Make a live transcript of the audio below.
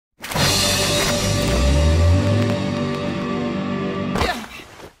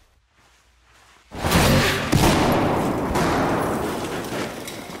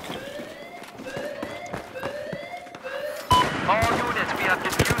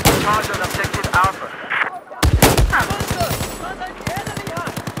Charge on objective Alpha.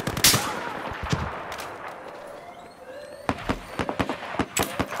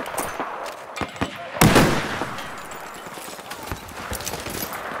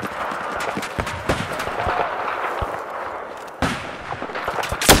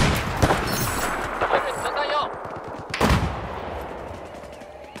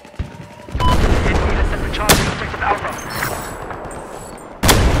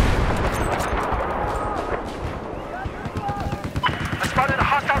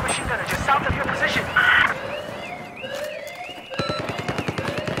 South of your position.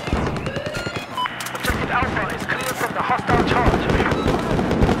 Objective Alpha is clear from the hostile charge.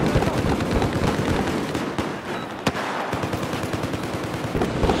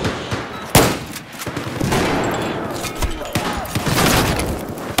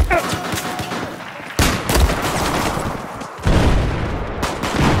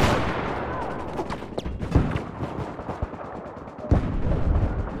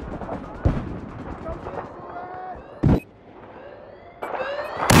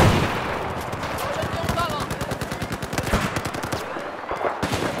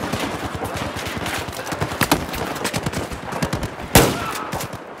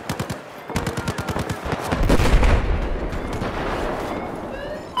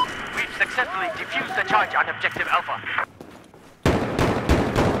 Successfully defused the charge on objective Alpha.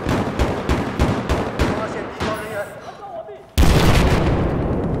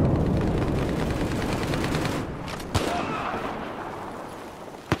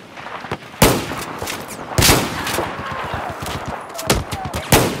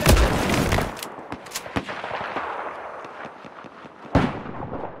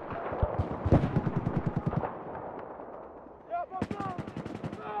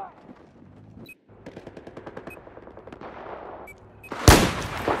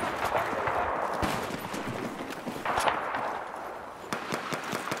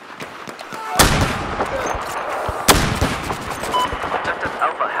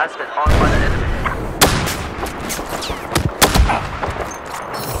 Has been armed by the enemy.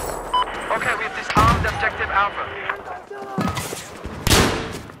 Okay, we've disarmed objective Alpha.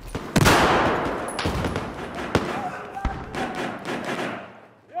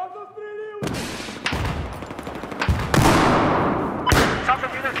 South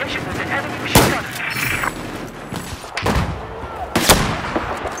of your location, there's an enemy machine gun.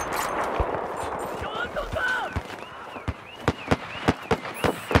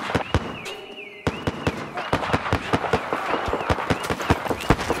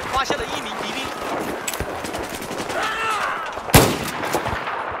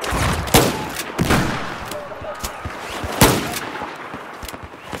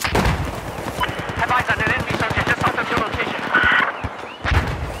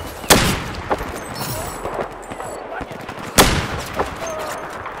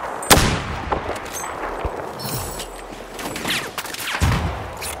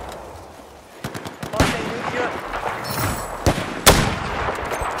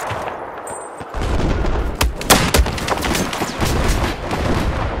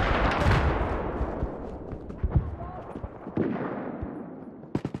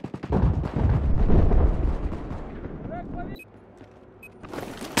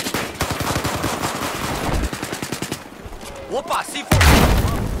我把 C4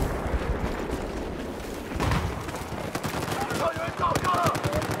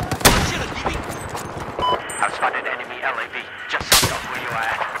 I've spotted enemy LAV just south of where you are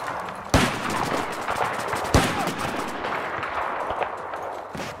at.